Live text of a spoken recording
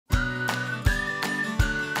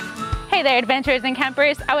Hey there, adventurers and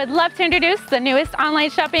campers. I would love to introduce the newest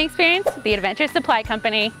online shopping experience, the Adventure Supply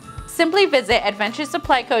Company. Simply visit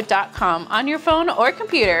adventuresupplyco.com on your phone or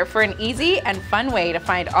computer for an easy and fun way to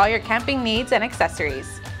find all your camping needs and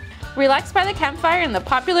accessories. Relax by the campfire in the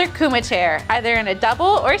popular Kuma chair, either in a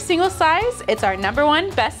double or single size, it's our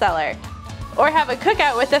 #1 bestseller. Or have a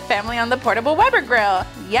cookout with the family on the portable Weber grill.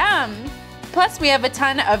 Yum! Plus, we have a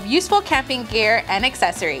ton of useful camping gear and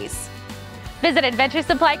accessories. Visit Adventure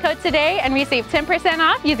Supply Co today and receive 10%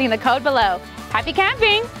 off using the code below. Happy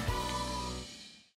camping!